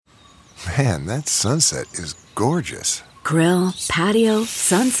Man, that sunset is gorgeous. Grill, patio,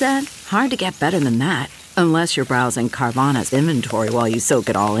 sunset. Hard to get better than that. Unless you're browsing Carvana's inventory while you soak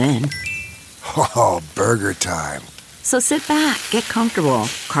it all in. Oh, burger time. So sit back, get comfortable.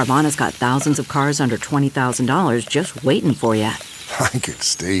 Carvana's got thousands of cars under $20,000 just waiting for you. I could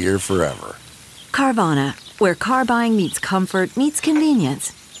stay here forever. Carvana, where car buying meets comfort meets convenience.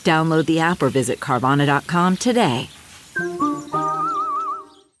 Download the app or visit Carvana.com today.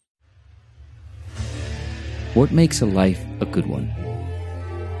 What makes a life a good one?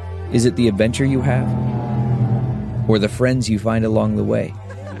 Is it the adventure you have? Or the friends you find along the way?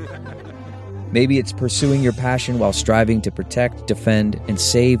 Maybe it's pursuing your passion while striving to protect, defend, and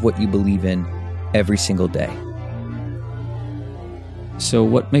save what you believe in every single day. So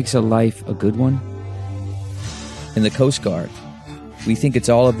what makes a life a good one? In the Coast Guard, we think it's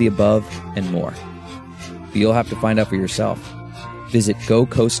all of the above and more. But you'll have to find out for yourself. Visit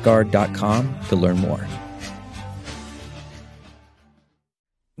gocoastguard.com to learn more.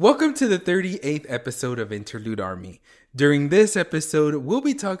 Welcome to the 38th episode of Interlude Army. During this episode, we'll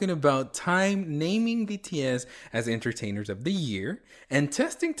be talking about Time naming BTS as Entertainers of the Year and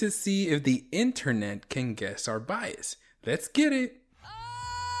testing to see if the internet can guess our bias. Let's get it.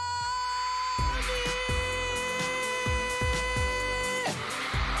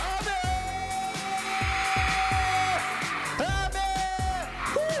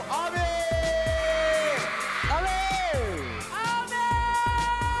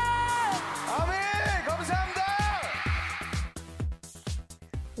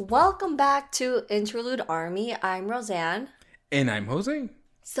 Welcome back to Interlude Army. I'm Roseanne. And I'm Jose.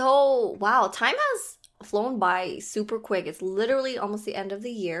 So, wow, time has flown by super quick. It's literally almost the end of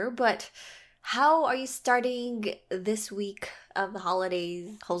the year, but how are you starting this week of the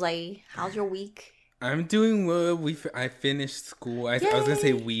holidays? Jose, how's your week? I'm doing well. I finished school. I was going to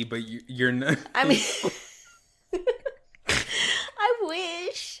say we, but you're not. I mean, I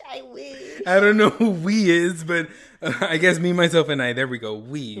wish. I don't know who we is, but I guess me, myself, and I. There we go.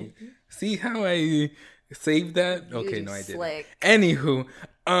 We. See how I saved that? Okay, no, I didn't. Slick. Anywho,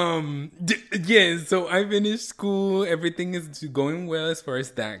 yeah. So I finished school. Everything is going well as far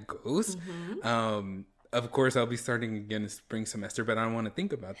as that goes. Mm-hmm. Of course, I'll be starting again in spring semester, but I don't want to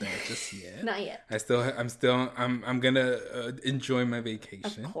think about that just yet. Not yet. I'm gonna enjoy my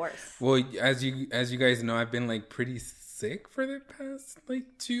vacation. Of course. Well, as you guys know, I've been like pretty sick for the past like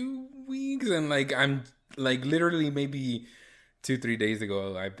 2 weeks, and like I'm like literally maybe 2-3 days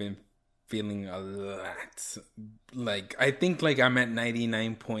ago I've been feeling a lot. Like I think like I'm at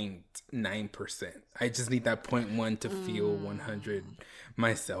 99.9%. I just need that 0.1 to feel 100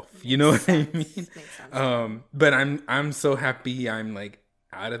 myself. You know what I mean? Makes sense. But I'm so happy I'm like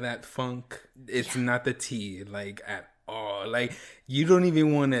out of that funk. It's not the tea like at all. Like you don't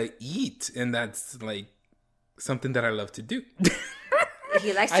even want to eat, and that's like something that I love to do.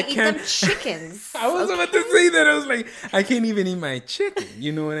 He likes to eat them chickens. I was about to say that. I was like, I can't even eat my chicken.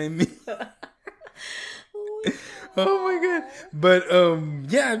 You know what I mean? Oh my God. But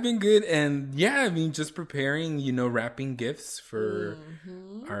yeah, I've been good. And yeah, I mean, just preparing, wrapping gifts for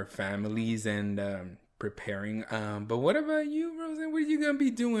our families and preparing. But what about you, Roseanne? What are you going to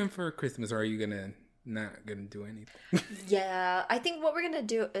be doing for Christmas? Or are you not going to do anything? Yeah, I think what we're going to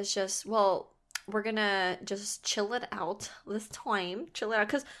do is we're gonna just chill it out this time. Chill it out.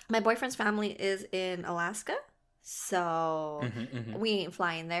 Because my boyfriend's family is in Alaska. So we ain't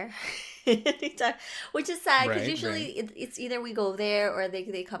flying there. Which is sad. Because usually it's either we go there or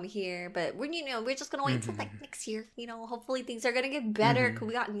they come here. But we're just going to wait until like next year. Hopefully things are going to get better. Because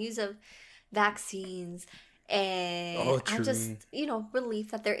we got news of vaccines. And I'm just,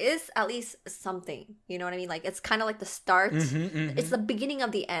 relieved that there is at least something. You know what I mean? Like, it's kind of like the start. It's the beginning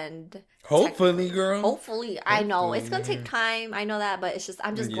of the end. Hopefully, girl. Hopefully. I know. It's going to take time. I know that. But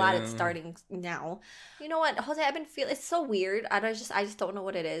I'm just glad it's starting now. You know what, Jose? I've been feeling, it's so weird. I just don't know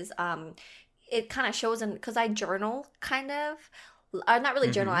what it is. It kind of shows because I journal, kind of. Not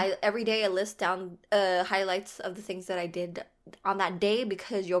really journal. Every day I list down highlights of the things that I did on that day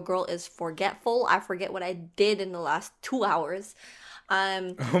because your girl is forgetful. I forget what I did in the last 2 hours.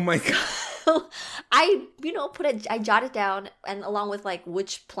 Oh my God. I jotted down, and along with like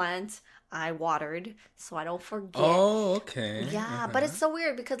which plants I watered so I don't forget. Oh, okay. Yeah, but it's so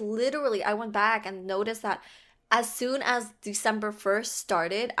weird because literally I went back and noticed that as soon as December 1st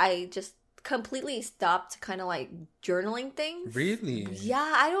started, I just completely stopped kind of like journaling things. Really?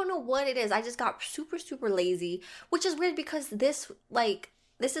 Yeah, I don't know what it is. I just got super, super lazy, which is weird because this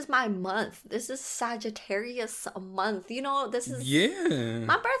this is my month. This is Sagittarius month. You know, this is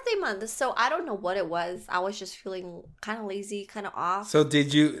my birthday month. So I don't know what it was. I was just feeling kind of lazy, kind of off. So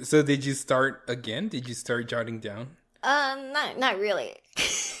did you start again? Did you start jotting down? Not really.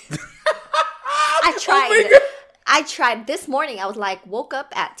 I tried. I tried this morning. I was like, woke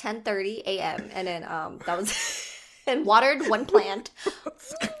up at 10:30 a.m. and then that was and watered one plant.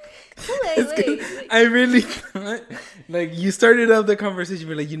 Wait. I really thought, like, you started out the conversation,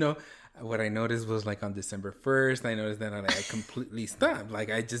 but like, you know, what I noticed was like on December 1st, I noticed that I completely stopped.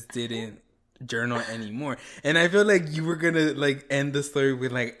 Like, I just didn't journal anymore. And I feel like you were gonna like end the story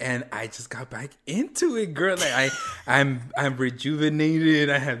with like, and I just got back into it, girl. Like I'm rejuvenated.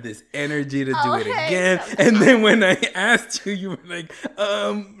 I have this energy to do it again. And then when I asked you, you were like,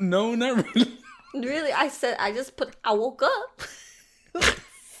 no, not really. Really, I woke up.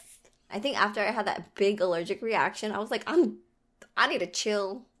 I think after I had that big allergic reaction, I was like, I need to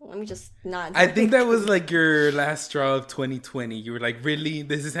chill. Let me just not. I think that was like your last straw of 2020. You were like, really?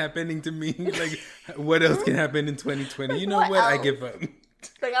 This is happening to me? Like, what else can happen in 2020? You know what? I give up.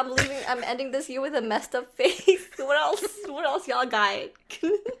 Like, I'm ending this year with a messed up face. What else y'all got?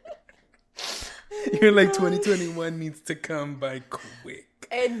 You're like, 2021 needs to come by quick.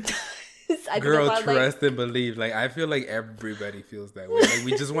 And girl, trust and believe. Like, I feel like everybody feels that way. Like,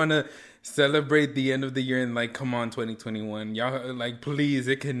 we just want to celebrate the end of the year and like, come on, 2021, y'all, like, please,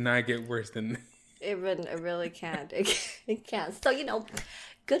 it cannot get worse than this. It really can't. It can't. So, you know,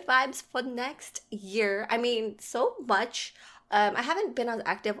 good vibes for next year. I mean, so much. I haven't been as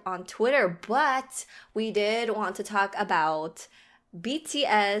active on Twitter, but we did want to talk about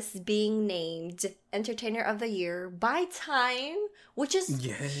BTS being named Entertainer of the Year by Time, which is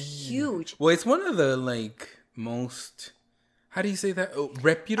huge. Well, it's one of the like most, how do you say that? Oh,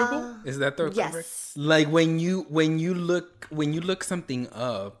 reputable? Is that the correct? Like when you look something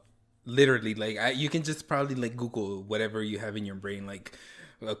up, literally, like you can just probably like Google whatever you have in your brain, like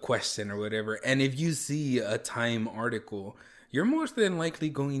a question or whatever, and if you see a Time article, you're more than likely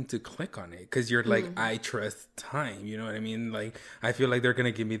going to click on it because you're like, I trust Time. You know what I mean? Like, I feel like they're going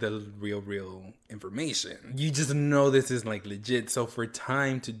to give me the real information. You just know this is like legit. So for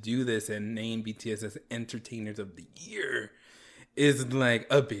Time to do this and name BTS as Entertainers of the Year is like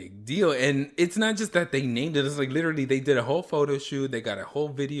a big deal. And it's not just that they named it. It's like literally they did a whole photo shoot. They got a whole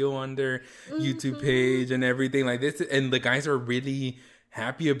video on their YouTube page and everything like this. And the guys are really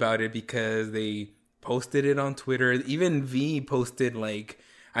happy about it because they posted it on Twitter. Even V posted like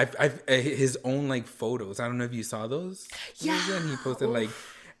his own like photos. I don't know if you saw those. Yeah, and he posted like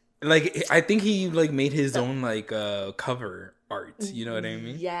I think he like made his own like cover art. You know what I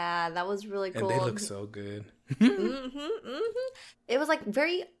mean? Yeah, that was really cool. And they look so good. It was like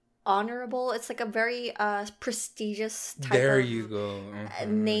very honorable. It's like a very prestigious type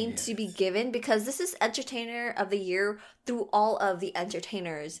name to be given because this is Entertainer of the Year through all of the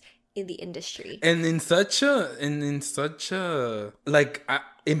entertainers in the industry, and in such a like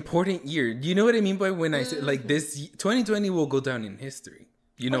important year. You know what I mean by when I say like this 2020 will go down in history.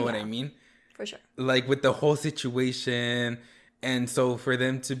 You know what I mean? For sure. Like with the whole situation, and so for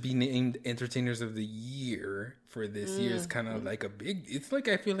them to be named Entertainers of the Year for this year is kind of like a big. It's like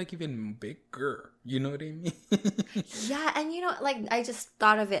I feel like even bigger. You know what I mean? Yeah, and you know, like I just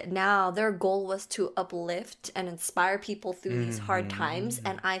thought of it now. Their goal was to uplift and inspire people through these hard times,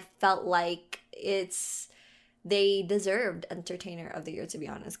 and I felt like they deserved Entertainer of the Year, to be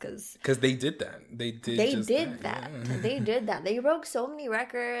honest, because they did that. They did that. Yeah. They did that. They broke so many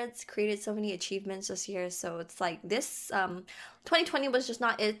records, created so many achievements this year. So it's like this 2020 was just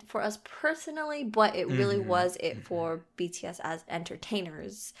not it for us personally, but it really was it for BTS as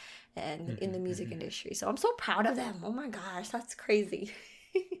entertainers and in the music industry. So I'm so proud of them. Oh my gosh, that's crazy.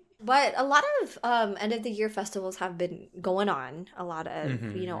 But a lot of end of the year festivals have been going on. A lot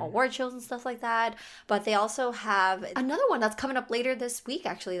of, you know, award shows and stuff like that. But they also have another one that's coming up later this week,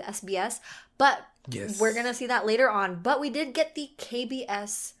 actually, the SBS. But we're going to see that later on. But we did get the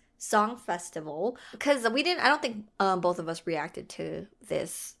KBS Song Festival because I don't think both of us reacted to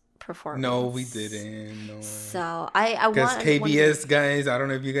this performance. No, we didn't. No. So I because KBS guys, I don't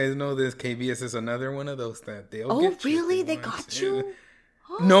know if you guys know this. KBS is another one of those that they'll get you. Oh, really? They got you?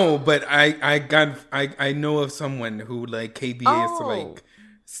 No, but I know of someone who like KBS like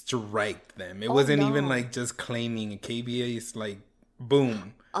striked them. It wasn't even like just claiming KBS like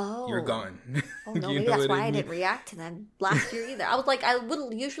boom. you're gone. Oh no, You maybe know that's what why I mean? didn't react to them last year either. I was like, I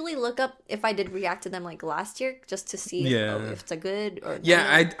would usually look up if I did react to them like last year just to see if it's a good or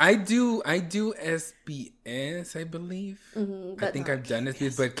yeah. I do SBS, I believe. I think I've done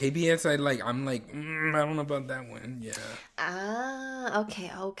SBS, but KBS I'm like I don't know about that one. Yeah.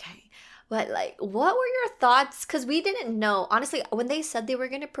 Okay. But like, what were your thoughts? Because we didn't know. Honestly, when they said they were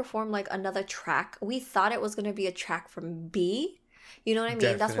going to perform like another track, we thought it was going to be a track from B. You know what I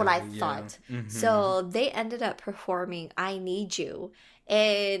mean? That's what I thought. Mm-hmm. So they ended up performing I Need You.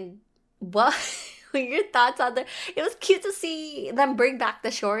 And what were your thoughts on that? It was cute to see them bring back the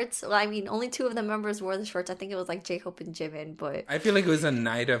shorts. Well, I mean, only 2 of the members wore the shorts. I think it was like J-Hope and Jimin. But I feel like it was a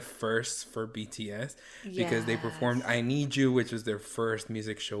night of firsts for BTS because they performed I Need You, which was their first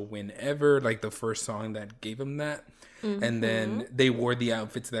music show win ever, like the first song that gave them that. Mm-hmm. And then they wore the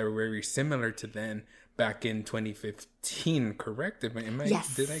outfits that were very similar to then. Back in 2015, correct?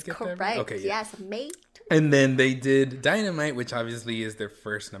 Yes, did I get correct. that right? Okay, yeah. Yes, mate. And then they did Dynamite, which obviously is their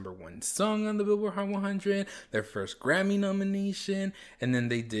first -- song on the Billboard Hot 100, their first Grammy nomination, and then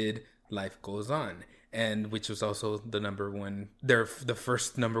they did Life Goes On, and which was also the the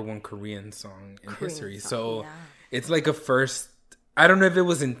first #1 Korean song in history. So it's like a first. I don't know if it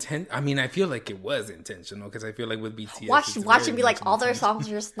was I mean, I feel like it was intentional because I feel like with BTS, watch it be like all their songs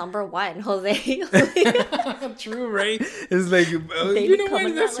are just #1, Jose. True, right? It's like you know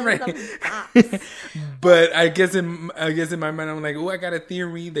what? That's right. But I guess in my mind, I'm like, oh, I got a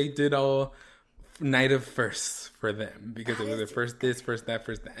theory. They did all night of firsts for them because it was their first this, first that,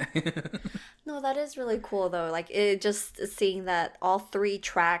 first that. No, that is really cool though. Like it just seeing that all 3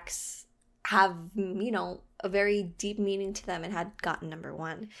 tracks have a very deep meaning to them and had gotten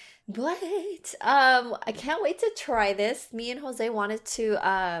 #1. But I can't wait to try this. Me and Jose wanted to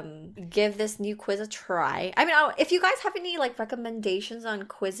give this new quiz a try. I mean, if you guys have any like recommendations on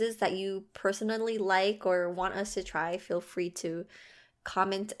quizzes that you personally like or want us to try, feel free to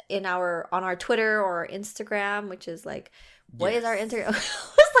comment on our Twitter or Instagram, which is like what is our Instagram?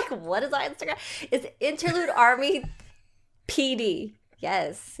 What is our Instagram? It's Interlude Army PD.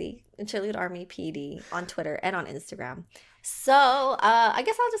 Yes, see, Interlude Army PD on Twitter and on Instagram. So, I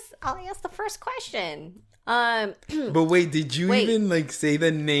guess I'll ask the first question. But wait, did you even like say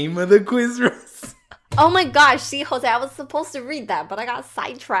the name of the quiz, Rose? Oh my gosh, see, Jose, I was supposed to read that, but I got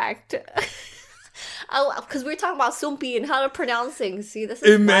sidetracked. Because we were talking about Sumpi and how to pronounce things. See, this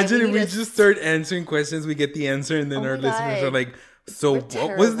is imagine if we just start answering questions, we get the answer, and then our listeners are like, "So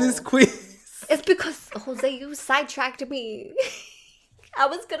what was this quiz?" It's because Jose, you sidetracked me. I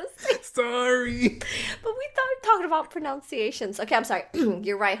was gonna say sorry, but we started talking about pronunciations. Okay, I'm sorry.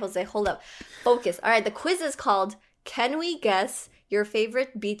 You're right, Jose. Hold up, focus. All right, the quiz is called "Can we guess your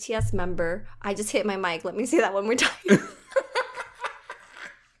favorite BTS member?" I just hit my mic. Let me say that one more time.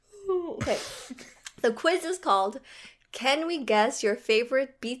 Okay, the quiz is called "Can we guess your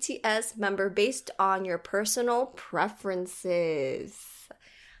favorite BTS member based on your personal preferences?"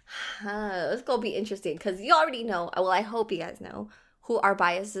 It's gonna be interesting because you already know. Well, I hope you guys know who our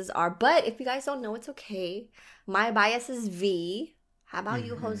biases are, but if you guys don't know, it's okay. My bias is V. How about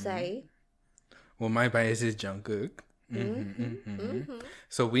you, Jose? Well, my bias is Jungkook.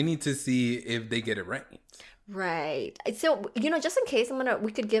 So we need to see if they get it right. Right. So, just in case,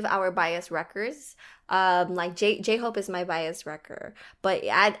 we could give our bias wreckers. Like J-Hope is my bias wrecker. But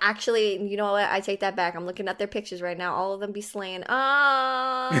I actually, you know what? I take that back. I'm looking at their pictures right now. All of them be slaying. No.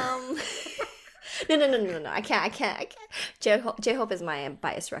 I can't. J-Hope is my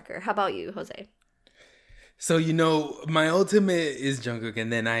bias wrecker. How about you, Jose? So, my ultimate is Jungkook,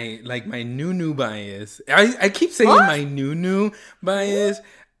 and then I like my new bias. I keep saying my new bias.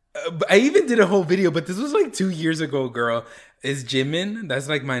 I even did a whole video, but this was like 2 years ago, girl. Is Jimin. That's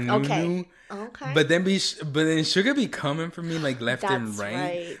like my new. Okay. But then Suga be coming for me like left and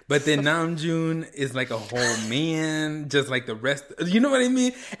right. But then Namjoon is like a whole man, just like the rest. You know what I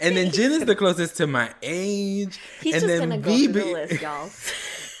mean? And then Jin is the closest to my age. He's and just then gonna go through the list, y'all.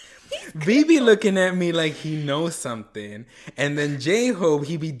 BB looking at me like he knows something. And then J-Hope,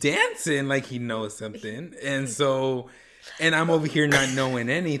 he be dancing like he knows something. And so... And I'm over here not knowing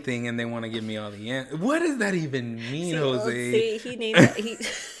anything, and they want to give me all the answers. What does that even mean, Jose? See, he named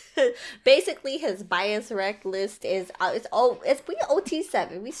it. Basically, his bias rec list is we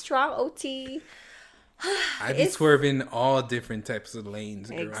OT7. We strong OT. I be swerving all different types of lanes,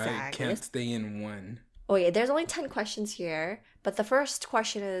 girl. Exactly. I can't stay in one. Oh yeah, there's only 10 questions here, but the first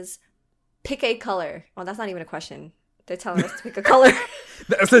question is pick a color. Oh, that's not even a question. They're telling us to pick a color.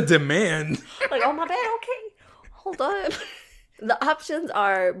 That's a demand. Like, oh my bad. Okay. Hold up. The options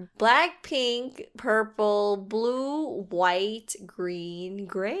are black, pink, purple, blue, white, green,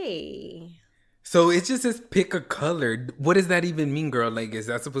 gray. So it just says pick a color. What does that even mean, girl? Like, is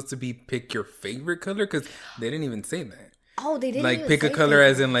that supposed to be pick your favorite color? Because they didn't even say that. Oh, they didn't like even pick a say color that.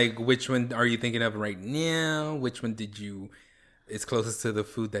 as in like which one are you thinking of right now? Which one did you is closest to the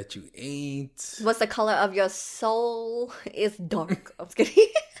food that you ate? What's the color of your soul? It's dark. I'm just kidding.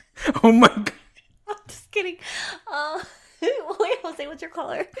 Oh my god. I'm just kidding. Wait, Jose, what's your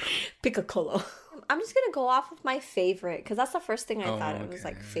color? Pick a color. I'm just gonna go off of my favorite because that's the first thing I thought it was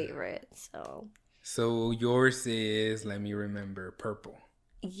like favorite. So yours is, let me remember, purple.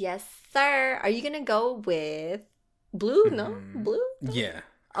 Yes, sir. Are you gonna go with blue? No, blue. Yeah.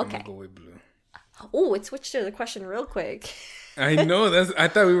 Okay. I'm gonna go with blue. Oh, it switched to the question real quick. I know I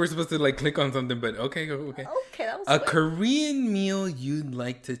thought we were supposed to like click on something, but okay. Okay, that was A quick. Korean meal you'd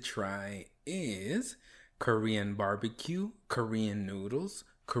like to try is Korean barbecue, Korean noodles,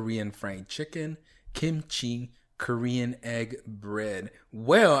 Korean fried chicken, kimchi, Korean egg bread.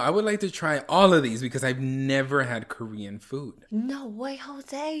 Well, I would like to try all of these because I've never had Korean food. No way,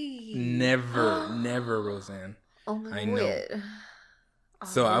 Jose. Never, Roseanne. Oh my I know. word.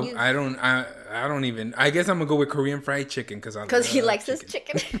 So I don't even. I guess I'm gonna go with Korean fried chicken because he likes his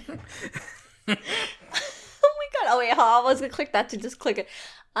chicken. Oh my god! Oh wait, I was gonna click that to just click it.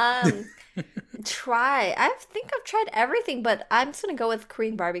 Try. I think I've tried everything, but I'm just gonna go with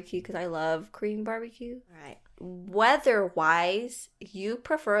Korean barbecue because I love Korean barbecue. All right. Weather-wise, you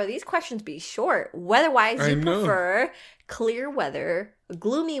prefer these questions be short. Weather-wise, you prefer clear weather,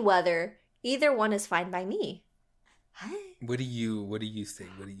 gloomy weather. Either one is fine by me. What do you say?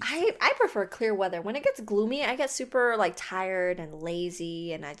 I prefer clear weather. When it gets gloomy, I get super like tired and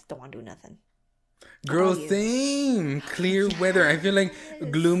lazy, and I just don't want to do nothing. Girl, same. Clear weather. I feel like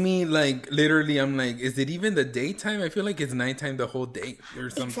gloomy, like literally I'm like, is it even the daytime? I feel like it's nighttime the whole day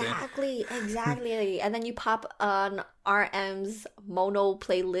or something. Exactly. And then you pop on RM's mono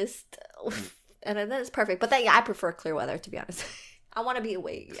playlist and then it's perfect. But then, yeah, I prefer clear weather, to be honest. I want to be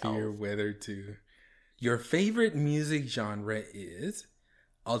awake. Clear weather too. Your favorite music genre is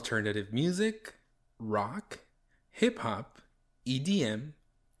alternative music, rock, hip hop, EDM,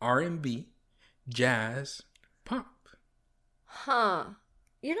 R&B, jazz, pop. Huh.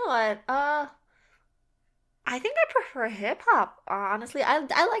 You know what? I think I prefer hip hop. Honestly, I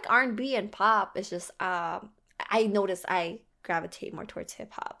like R&B and pop. It's just I notice I gravitate more towards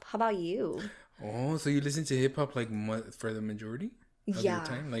hip hop. How about you? Oh, so you listen to hip hop like for the majority of your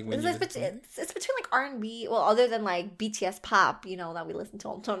time? Like when it's between like R&B, well, other than like BTS pop, you know, that we listen to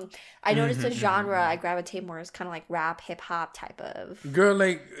all the time. I noticed the genre I gravitate more is kind of like rap, hip hop type of. Girl,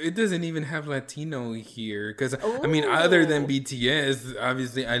 like it doesn't even have Latino here because I mean, other than BTS,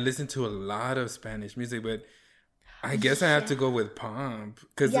 obviously I listen to a lot of Spanish music, but I guess I have to go with pop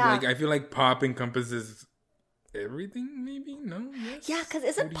because like I feel like pop encompasses everything. Maybe Yeah, because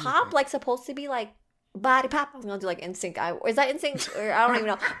isn't pop like supposed to be like body pop? I was gonna do like NSYNC. Is that NSYNC? Or I don't even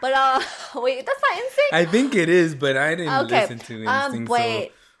know. But wait, that's not NSYNC. I think it is, but I didn't listen to NSYNC.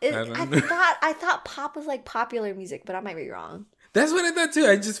 Wait, I thought pop was like popular music, but I might be wrong. That's what I thought too.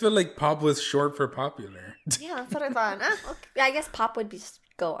 I just feel like pop was short for popular. Yeah, that's what I thought. Okay. I guess pop would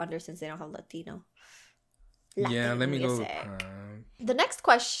go under since they don't have Latino. Yeah, let me music. go. The next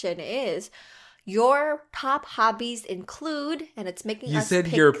question is, your top hobbies include, and it's making you us said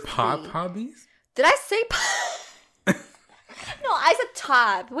pick your 3. pop hobbies? Did I say pop? No, I said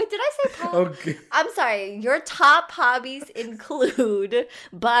top. Wait, did I say pop? Okay. I'm sorry. Your top hobbies include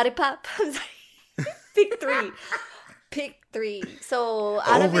body pop. I'm sorry. Pick 3. Pick 3. So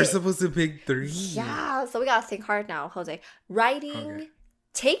we're supposed to pick 3. Yeah, so we gotta think hard now, Jose. Writing,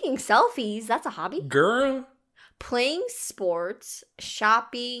 taking selfies, that's a hobby. Girl. Playing sports,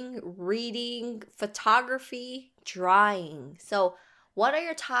 shopping, reading, photography, drawing. So what are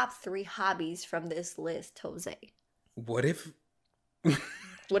your top 3 hobbies from this list, Jose? What if what?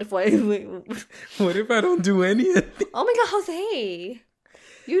 What if I don't do any of it? Oh my god, Jose.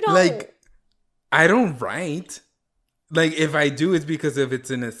 You don't like I don't write. Like if I do, it's because if it's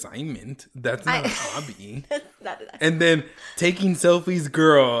an assignment. That's not a hobby. And then taking selfies,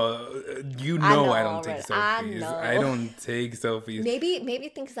 girl. You know I don't take selfies. I don't take selfies. Maybe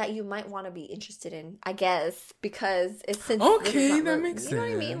things that you might want to be interested in. I guess because it's since that makes sense. You know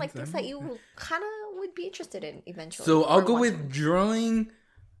what I mean? Like things that you kind of would be interested in eventually. So I'll go with drawing,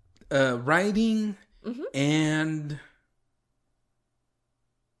 writing, and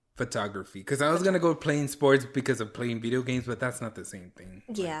photography, because I was gonna go playing sports because of playing video games, but that's not the same thing.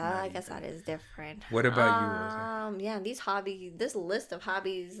 Yeah, I guess that is different. What about you, Rosa? Yeah, this list of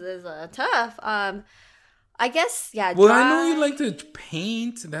hobbies is tough. I I guess, yeah. Well, I know you like to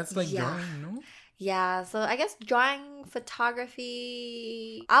paint. That's like drawing, no? Yeah, so I guess drawing,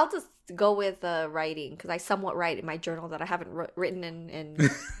 photography. I'll just go with writing because I somewhat write in my journal that I haven't written in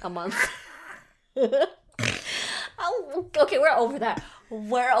a month. Oh, okay, we're over that.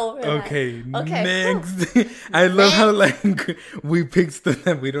 Okay, next. I love how like we pick stuff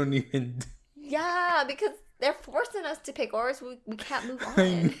that we don't even. Yeah, because they're forcing us to pick, or else we can't move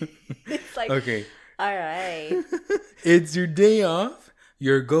on. It's like, okay, all right. It's your day off.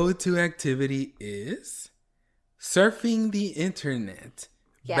 Your go-to activity is surfing the internet,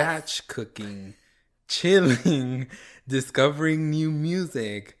 batch cooking, chilling, discovering new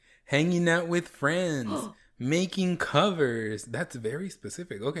music, hanging out with friends, making covers. That's very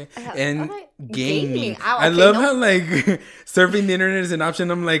specific. Okay. And gaming. I love how like surfing the internet is an option.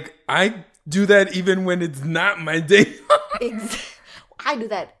 I'm like, I do that even when it's not my day. I do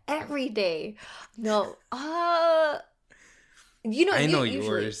that every day. No. I know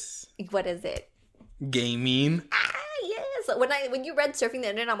yours. What is it? Gaming. Yes. When you read surfing the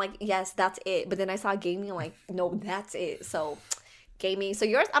internet, I'm like, yes, that's it. But then I saw gaming, I'm like, no, that's it. So gaming. So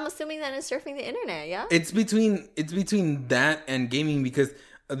yours, I'm assuming that is surfing the internet, yeah? It's between that and gaming because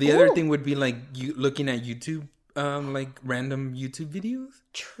the other thing would be like you looking at YouTube, like random YouTube videos.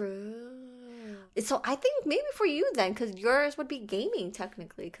 True. So I think maybe for you then, because yours would be gaming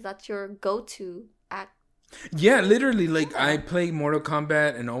technically, because that's your go-to act. Yeah, literally, like I play Mortal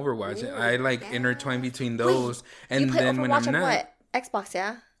Kombat and Overwatch. Ooh, I like intertwine between those. Wait, and then Overwatch when I'm not, what? Xbox,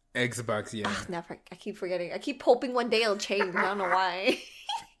 yeah. Xbox, yeah. Never. I keep forgetting. I keep hoping one day it'll change. I don't know why.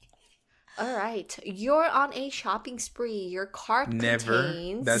 All right, you're on a shopping spree. Your cart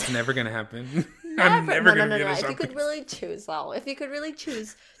contains. That's never gonna happen. Never. I'm never gonna get a shopping. If you could really choose, though. If you could really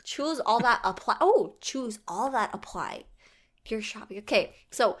choose all that apply. Oh, choose all that apply. You're shopping. Okay,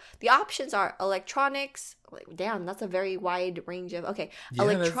 so the options are electronics. Damn, that's a very wide range of. Okay, yeah,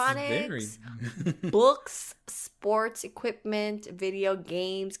 electronics, books, sports equipment, video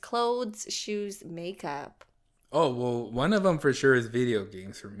games, clothes, shoes, makeup. Oh, well, one of them for sure is video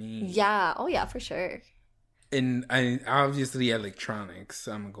games for me. Yeah. Oh, yeah, for sure. And obviously electronics.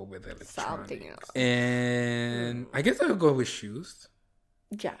 I'm gonna go with electronics. Something else. And I guess I'll go with shoes.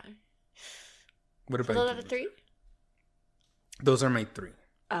 Yeah. What about those are the three? Those are my three.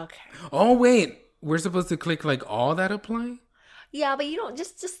 Okay. Oh wait, we're supposed to click like all that apply? Yeah, but you don't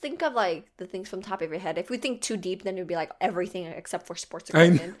just think of like the things from the top of your head. If we think too deep, then it would be like everything except for sports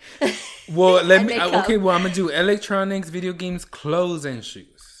equipment. Well, let me. Okay, well I'm gonna do electronics, video games, clothes, and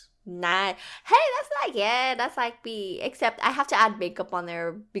shoes. Nah. Hey, that's like B. Except I have to add makeup on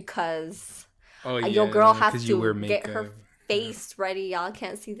there because your girl has to get her face ready. Y'all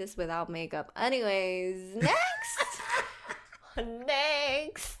can't see this without makeup. Anyways, next.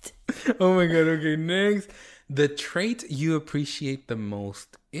 Next. Oh my god, okay, next. The trait you appreciate the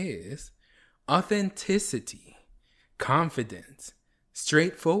most is authenticity, confidence,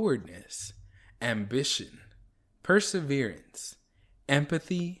 straightforwardness, ambition, perseverance,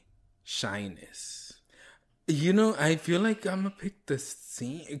 empathy, shyness. You know, I feel like I'm gonna pick the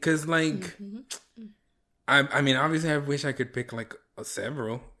same because, like, I mean, obviously, I wish I could pick like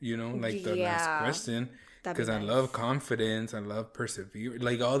several. You know, like the last question. Because I love confidence, I love perseverance.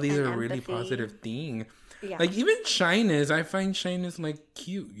 Like, all these are really positive things. Yeah. Like, even shyness, I find shyness, like,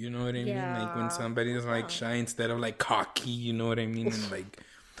 cute. You know what I mean? Like, when somebody is, like, shy instead of, like, cocky, you know what I mean? And, like,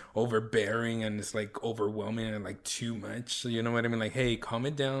 overbearing and it's, like, overwhelming and, like, too much. So, you know what I mean? Like, hey, calm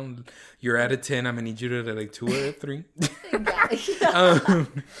it down. You're at a 10. I'm going to need you to, like, 2 or a 3.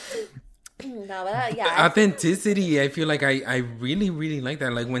 No, but yeah. Authenticity, I feel like I really, really like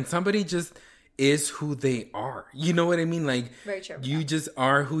that. Like, when somebody just is who they are. You know what I mean? Like, very true. You just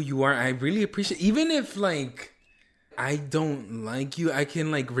are who you are. I really appreciate, even if like I don't like you, I can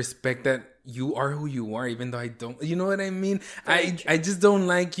like respect that you are who you are, even though I don't, you know what I mean? I just don't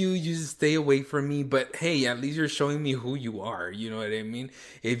like you. You just stay away from me. But hey, at least you're showing me who you are. You know what I mean?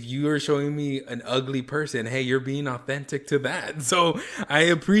 If you are showing me an ugly person, hey, you're being authentic to that. So I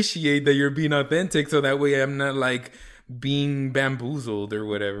appreciate that you're being authentic. So that way I'm not like being bamboozled or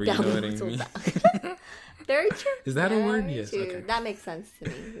whatever, you know what I mean? Very true. Is that a word? Yes. True. Okay. That makes sense to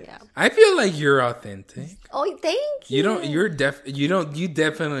me. Yeah. I feel like you're authentic. Oh, thank you. You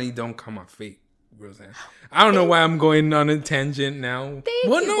definitely don't come off fake, Roseanne. I don't know why I'm going on a tangent now.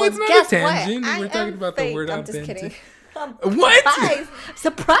 Well, no, it's not a tangent. We're talking about the word authentic. I'm just kidding. What?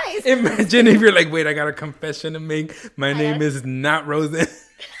 Surprise! Imagine if you're like, wait, I got a confession to make. My name is not Roseanne.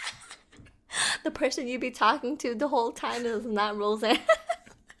 The person you be talking to the whole time is not Roseanne.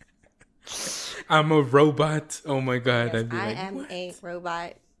 I'm a robot. Oh my god! Yes, I am a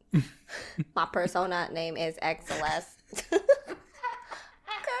robot. My persona name is XLS.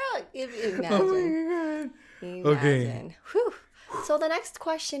 Girl, imagine. Oh my god. Okay. Whew. So the next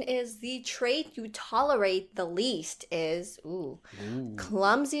question is, the trait you tolerate the least is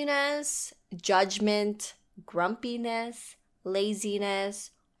clumsiness, judgment, grumpiness,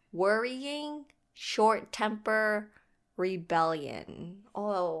 laziness, worrying, short temper, rebellion.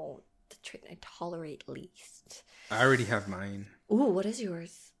 Oh, the trait I tolerate least. I already have mine. Ooh, what is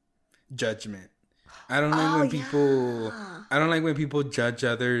yours? Judgment. I don't like when people. I don't like when people judge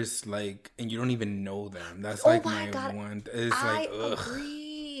others, like, and you don't even know them. That's like my God. one. It's I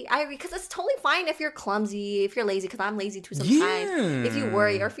agree. Because it's totally fine if you're clumsy, if you're lazy. Because I'm lazy too sometimes. Yeah. If you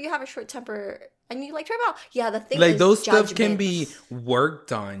worry, or if you have a short temper and you like trip out. Yeah, the thing like is, those judgment. stuff can be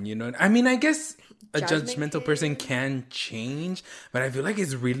worked on. You know. I mean, I guess a Judgment judgmental person can change, but I feel like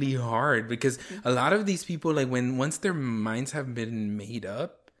it's really hard because a lot of these people, like, once their minds have been made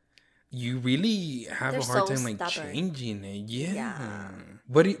up, you really have a hard time like changing it. Yeah.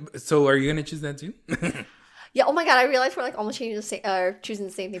 So are you gonna choose that too? Yeah. Oh my god! I realized we're like almost choosing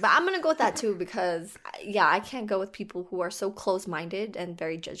the same thing, but I'm gonna go with that too because I can't go with people who are so close-minded and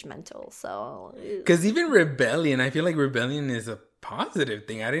very judgmental. So because even rebellion, I feel like rebellion is a positive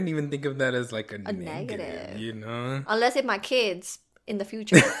thing. I didn't even think of that as like a negative. You know, unless it's my kids in the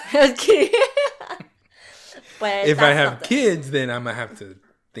future. But if I have kids, then I'm gonna have to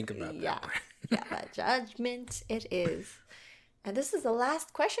think about that. Yeah, but judgment it is. And this is the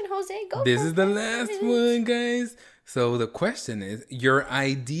last question, Jose. This is the last one, guys. So the question is, your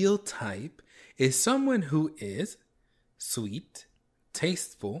ideal type is someone who is sweet,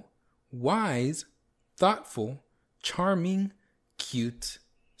 tasteful, wise, thoughtful, charming, cute,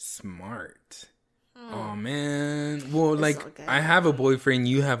 smart. Oh, man. Well, like, I have a boyfriend.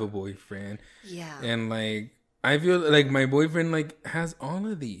 You have a boyfriend. Yeah. And, like, I feel like my boyfriend like has all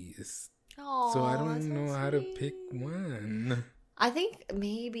of these. Aww, so I don't know how to pick one. I think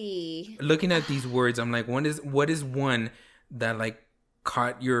maybe looking at these words, I'm like, what is one that like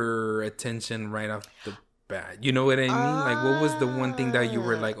caught your attention right off the bat? You know what I mean? Like, what was the one thing that you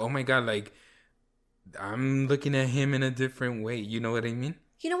were like, oh my god, like I'm looking at him in a different way. You know what I mean?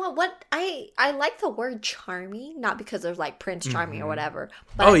 You know what I like the word charming, not because of like Prince Charming or whatever.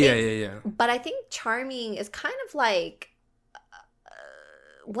 But yeah. But I think charming is kind of like,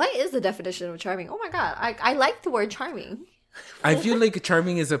 what is the definition of charming? Oh my god, I like the word charming. I feel like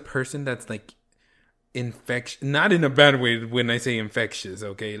charming is a person that's like infectious, not in a bad way when I say infectious.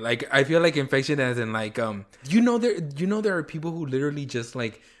 Okay, like I feel like infectious as in like there are people who literally just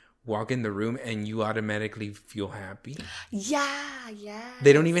like walk in the room and you automatically feel happy. Yeah.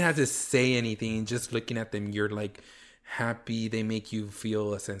 They don't even have to say anything. Just looking at them, you're like happy. They make you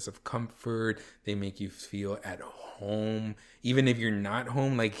feel a sense of comfort. They make you feel at home. Even if you're not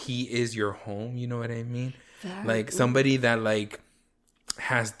home, like he is your home. You know what I mean? Like somebody that like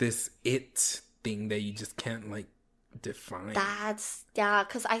has this it thing that you just can't like define.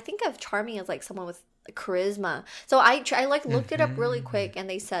 Because I think of charming as like someone with charisma. So I like looked it up really quick, and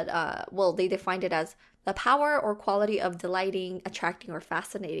they said they defined it as the power or quality of delighting, attracting, or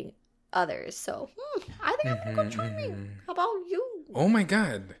fascinating others. So I think I'm gonna go charming. How about you? Oh my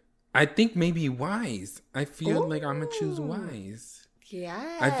god, I think maybe wise. I feel like I'm gonna choose wise.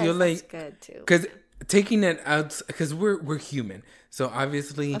 Yeah, I feel like that's good too. Because taking it out, because we're human, so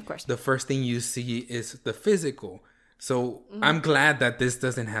obviously of course, the first thing you see is the physical. So I'm glad that this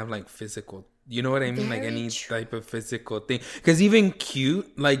doesn't have like physical. You know what I mean? Like any type of physical thing. Because even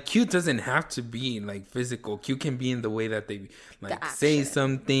cute doesn't have to be like physical. Cute can be in the way that they like say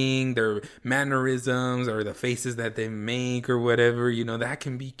something, their mannerisms, or the faces that they make or whatever. You know, that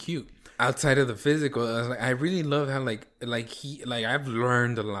can be cute. Outside of the physical, I really love how like I've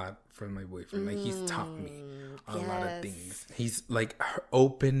learned a lot from my boyfriend. Like he's taught me a lot of things. He's like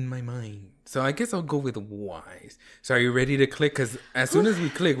opened my mind. So I guess I'll go with wise. So are you ready to click? Because as soon as we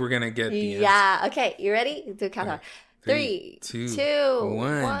click, we're gonna get the answer. Yeah. Okay. You ready? Do a countdown. 3, 2,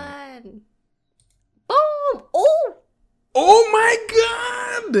 1. Boom! Oh my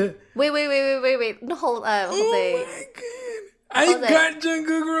god! Wait. No, hold. Jose. Oh my god! I got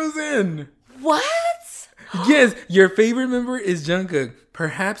Jungkook Rosen. What? Yes, your favorite member is Jungkook.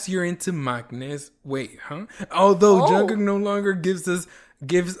 Perhaps you're into Magnus. Wait, huh? Although Jungkook no longer gives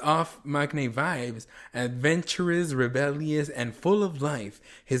off Magne vibes, adventurous, rebellious, and full of life,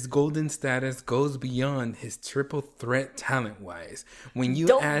 his golden status goes beyond his triple threat talent-wise. When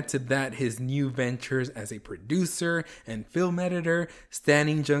you add to that his new ventures as a producer and film editor,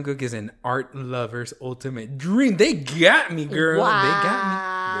 standing Jungkook is an art lover's ultimate dream. They got me, girl.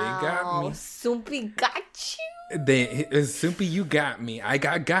 Wow. They got me. Soupy got you. Soupy, you got me. I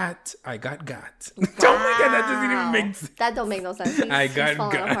got. Oh my god, that doesn't even make sense. That don't make no sense. He's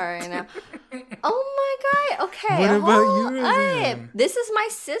falling apart right now. Oh my god. Okay. What about yours? This is my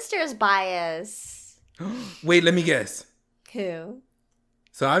sister's bias. Wait, let me guess. Who?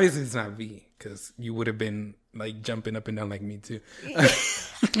 So obviously it's not V, because you would have been like jumping up and down like me too.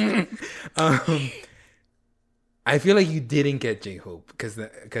 I feel like you didn't get J-Hope because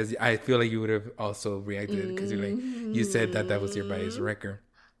I feel like you would have also reacted because you said that was your bias record.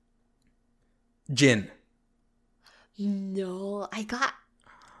 Jin. No, I got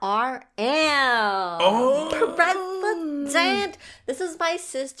RM. Oh, President. This is my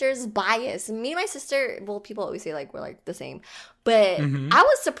sister's bias. Me and my sister, well, people always say like we're like the same, but I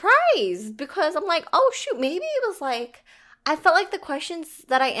was surprised because I'm like, oh shoot, maybe it was like I felt like the questions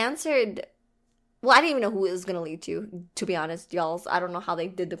that I answered. Well, I didn't even know who it was gonna lead to be honest, y'all. I don't know how they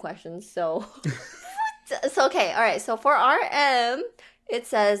did the questions, so okay, all right. So for RM, it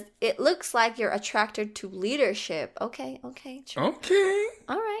says, it looks like you're attracted to leadership. Okay, true. Okay.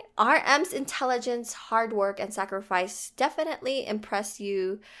 All right. RM's intelligence, hard work, and sacrifice definitely impress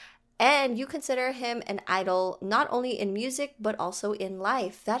you. And you consider him an idol, not only in music, but also in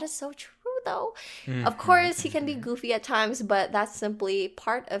life. That is so true, though. Of course, he can be goofy at times, but that's simply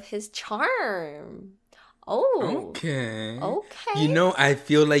part of his charm. Oh. Okay. Okay. You know, I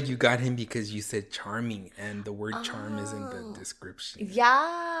feel like you got him because you said charming, and the word charm is in the description.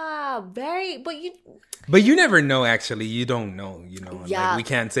 Yeah, very. But you never know. Actually, you don't know. You know, yeah. Like, we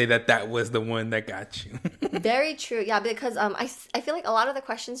can't say that was the one that got you. Very true. Yeah, because I feel like a lot of the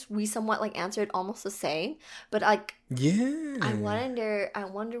questions we somewhat like answered almost the same, but like yeah, I wonder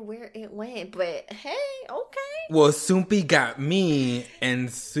where it went. But hey, okay. Well, Soompi got me, and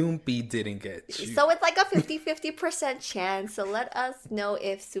Soompi didn't get you. So it's like a 50% chance. So let us know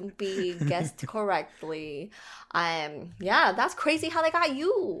if Soompi guessed correctly. Yeah, that's crazy how they got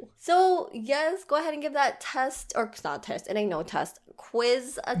you. So yes, go ahead and give that test, or not test. It ain't no test.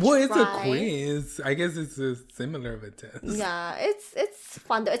 Quiz a try. Well, it's a quiz. I guess it's a similar of a test. Yeah, it's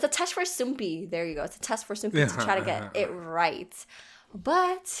fun though. It's a test for Soompi. There you go. It's a test for Soompi to try to get it right.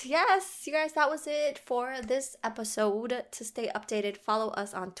 But yes, you guys, that was it for this episode. To stay updated, follow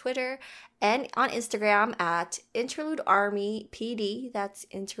us on Twitter and on Instagram at Interlude Army PD. That's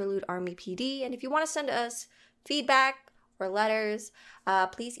Interlude Army PD. And if you want to send us feedback or letters,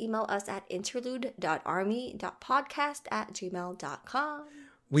 please email us at interlude.army.podcast@gmail.com.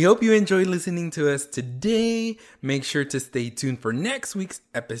 We hope you enjoyed listening to us today. Make sure to stay tuned for next week's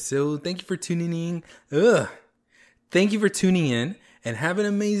episode. Thank you for tuning in. Thank you for tuning in. And have an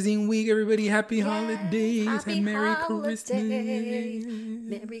amazing week, everybody. Happy holidays and Merry Christmas.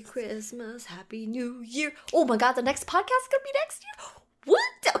 Merry Christmas. Happy New Year. Oh my God, the next podcast is going to be next year. What?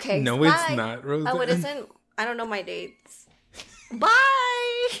 Okay. No, bye. It's not, Rosa. Oh, it isn't? I don't know my dates.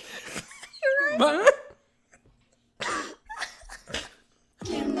 Bye. Bye.